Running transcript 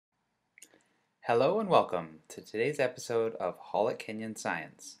Hello and welcome to today's episode of Holic Kenyan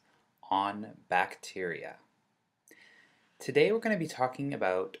Science on bacteria. Today we're going to be talking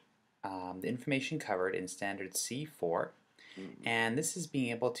about the information covered in Standard C4, and this is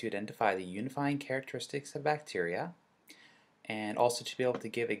being able to identify the unifying characteristics of bacteria and also to be able to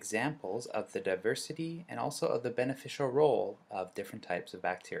give examples of the diversity and also of the beneficial role of different types of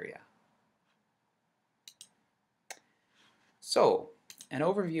bacteria. So, an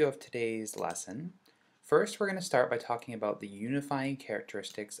overview of today's lesson. First, we're going to start by talking about the unifying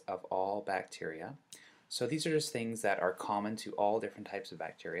characteristics of all bacteria. So these are just things that are common to all different types of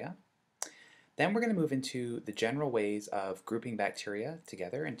bacteria. Then we're going to move into the general ways of grouping bacteria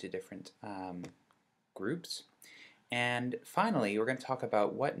together into different groups. And finally, we're going to talk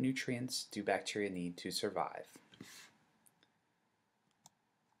about what nutrients do bacteria need to survive.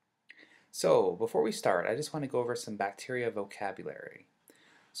 So before we start, I just want to go over some bacteria vocabulary.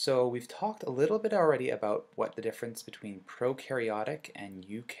 So we've talked a little bit already about what the difference between prokaryotic and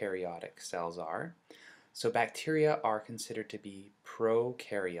eukaryotic cells are. So bacteria are considered to be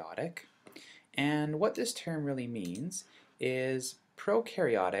prokaryotic. And what this term really means is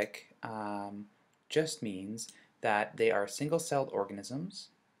prokaryotic just means that they are single-celled organisms,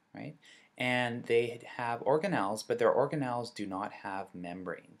 right? And they have organelles, but their organelles do not have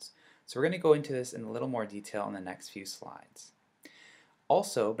membranes. So we're going to go into this in a little more detail in the next few slides.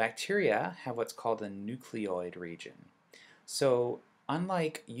 Also, bacteria have what's called a nucleoid region. So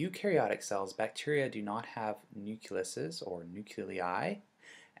unlike eukaryotic cells, bacteria do not have nucleuses or nuclei,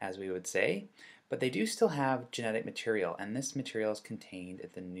 as we would say, but they do still have genetic material, and this material is contained in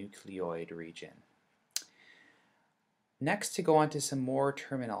the nucleoid region. Next, to go on to some more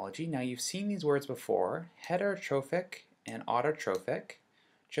terminology. Now, you've seen these words before. Heterotrophic and autotrophic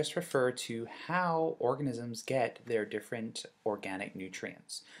just refer to how organisms get their different organic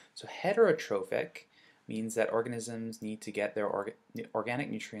nutrients. So heterotrophic means that organisms need to get their organic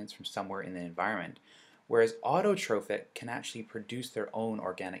nutrients from somewhere in the environment, whereas autotrophic can actually produce their own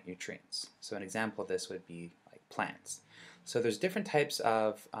organic nutrients. So an example of this would be like plants. So there's different types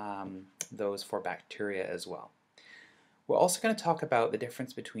of those for bacteria as well. We're also going to talk about the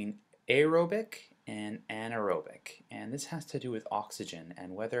difference between aerobic and anaerobic, and this has to do with oxygen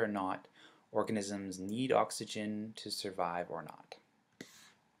and whether or not organisms need oxygen to survive or not.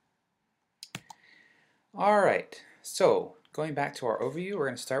 Alright, so going back to our overview, we're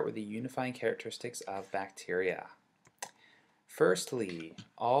going to start with the unifying characteristics of bacteria. Firstly,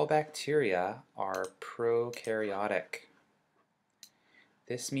 all bacteria are prokaryotic.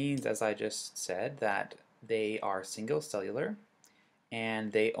 This means, as I just said, that they are single cellular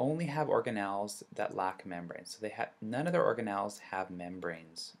and they only have organelles that lack membranes. So none of their organelles have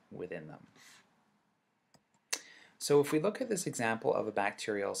membranes within them. So if we look at this example of a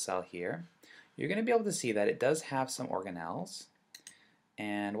bacterial cell here, you're going to be able to see that it does have some organelles,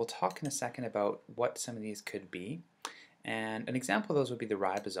 and we'll talk in a second about what some of these could be. And an example of those would be the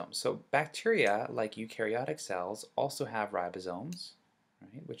ribosomes. So bacteria, like eukaryotic cells, also have ribosomes,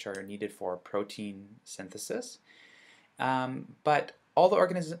 right, which are needed for protein synthesis. But all the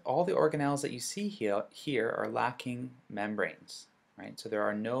organelles that you see here are lacking membranes, right? So there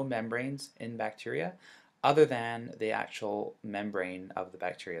are no membranes in bacteria other than the actual membrane of the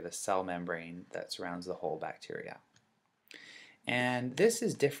bacteria, the cell membrane that surrounds the whole bacteria. And this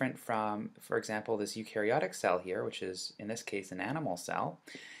is different from, for example, this eukaryotic cell here, which is in this case an animal cell.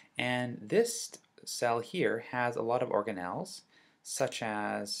 And this cell here has a lot of organelles, such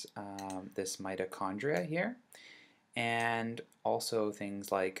as this mitochondria here, and also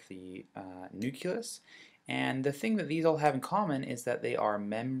things like the nucleus. And the thing that these all have in common is that they are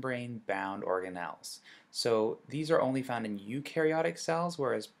membrane-bound organelles. So these are only found in eukaryotic cells,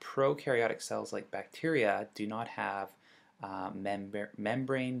 whereas prokaryotic cells like bacteria do not have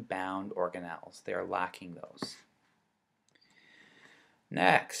membrane-bound organelles. They are lacking those.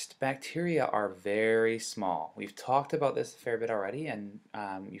 Next, bacteria are very small. We've talked about this a fair bit already, and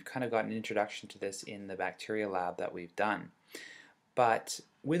you've kind of got an introduction to this in the bacteria lab that we've done. But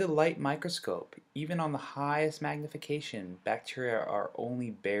with a light microscope, even on the highest magnification, bacteria are only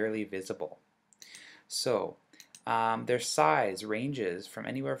barely visible. So their size ranges from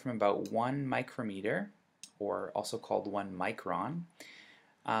anywhere from about 1 micrometer, or also called 1 micron,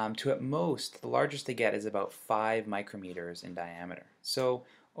 to at most, the largest they get is about 5 micrometers in diameter. So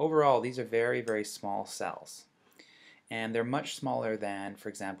overall, these are very, very small cells. And they're much smaller than, for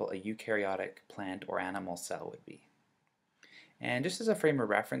example, a eukaryotic plant or animal cell would be. And just as a frame of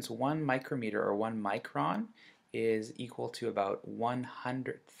reference, 1 micrometer or 1 micron is equal to about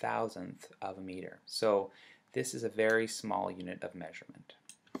 100,000th of a meter. So this is a very small unit of measurement.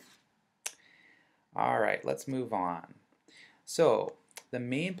 All right, let's move on. So, the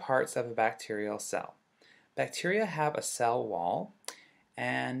main parts of a bacterial cell. Bacteria have a cell wall,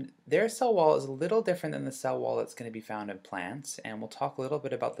 and their cell wall is a little different than the cell wall that's going to be found in plants, and we'll talk a little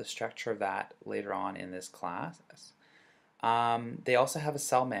bit about the structure of that later on in this class. They also have a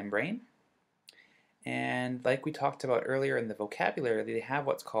cell membrane, and like we talked about earlier in the vocabulary, they have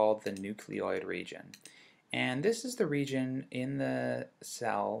what's called the nucleoid region. And this is the region in the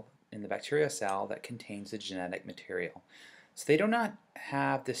cell, in the bacterial cell, that contains the genetic material. So they do not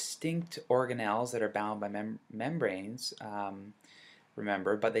have distinct organelles that are bound by membranes,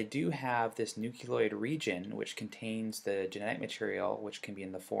 remember, but they do have this nucleoid region which contains the genetic material, which can be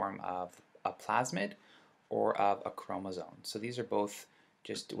in the form of a plasmid or of a chromosome. So these are both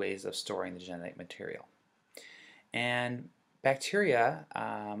just ways of storing the genetic material. And bacteria,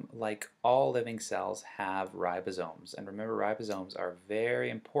 like all living cells, have ribosomes. And remember, ribosomes are very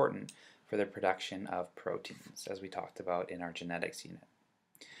important for the production of proteins, as we talked about in our genetics unit.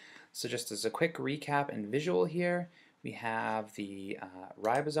 So just as a quick recap and visual here, we have the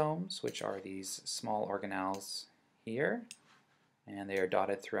ribosomes, which are these small organelles here, and they are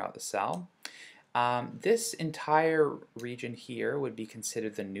dotted throughout the cell. This entire region here would be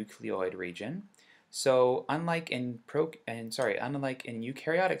considered the nucleoid region. So unlike in eukaryotic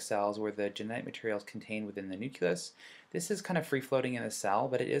cells where the genetic material is contained within the nucleus, this is kind of free floating in the cell,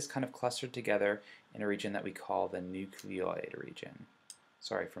 but it is kind of clustered together in a region that we call the nucleoid region.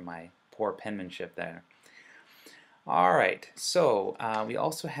 Sorry for my poor penmanship there. All right, so we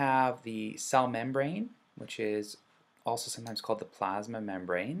also have the cell membrane, which is also sometimes called the plasma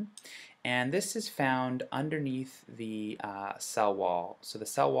membrane. And this is found underneath the cell wall. So the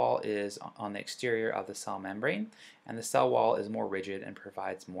cell wall is on the exterior of the cell membrane, and the cell wall is more rigid and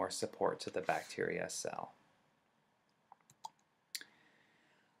provides more support to the bacteria cell.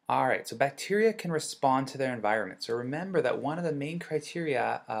 Alright, so bacteria can respond to their environment. So remember that one of the main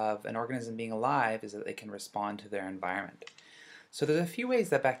criteria of an organism being alive is that they can respond to their environment. So there's a few ways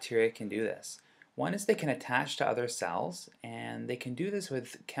that bacteria can do this. One is they can attach to other cells, and they can do this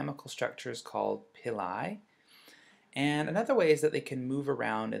with chemical structures called pili. And another way is that they can move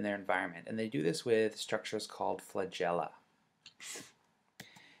around in their environment, and they do this with structures called flagella.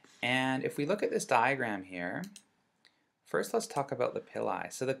 And if we look at this diagram here, first let's talk about the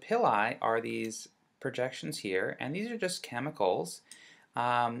pili. So the pili are these projections here, and these are just chemicals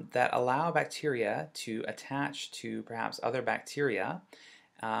that allow bacteria to attach to perhaps other bacteria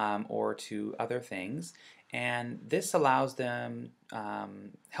or to other things, and this allows them,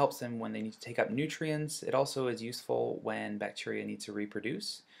 helps them when they need to take up nutrients. It also is useful when bacteria need to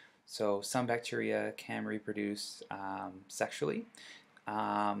reproduce. So some bacteria can reproduce sexually.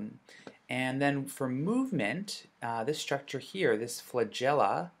 And then for movement, this structure here, this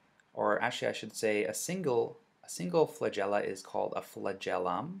flagella, or actually I should say a single flagella is called a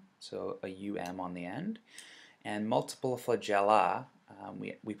flagellum, so a UM on the end, and multiple flagella,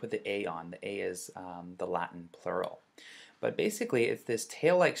 we put the A on. The A is the Latin plural. But basically it's this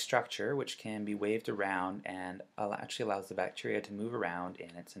tail-like structure which can be waved around and actually allows the bacteria to move around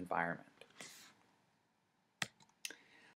in its environment.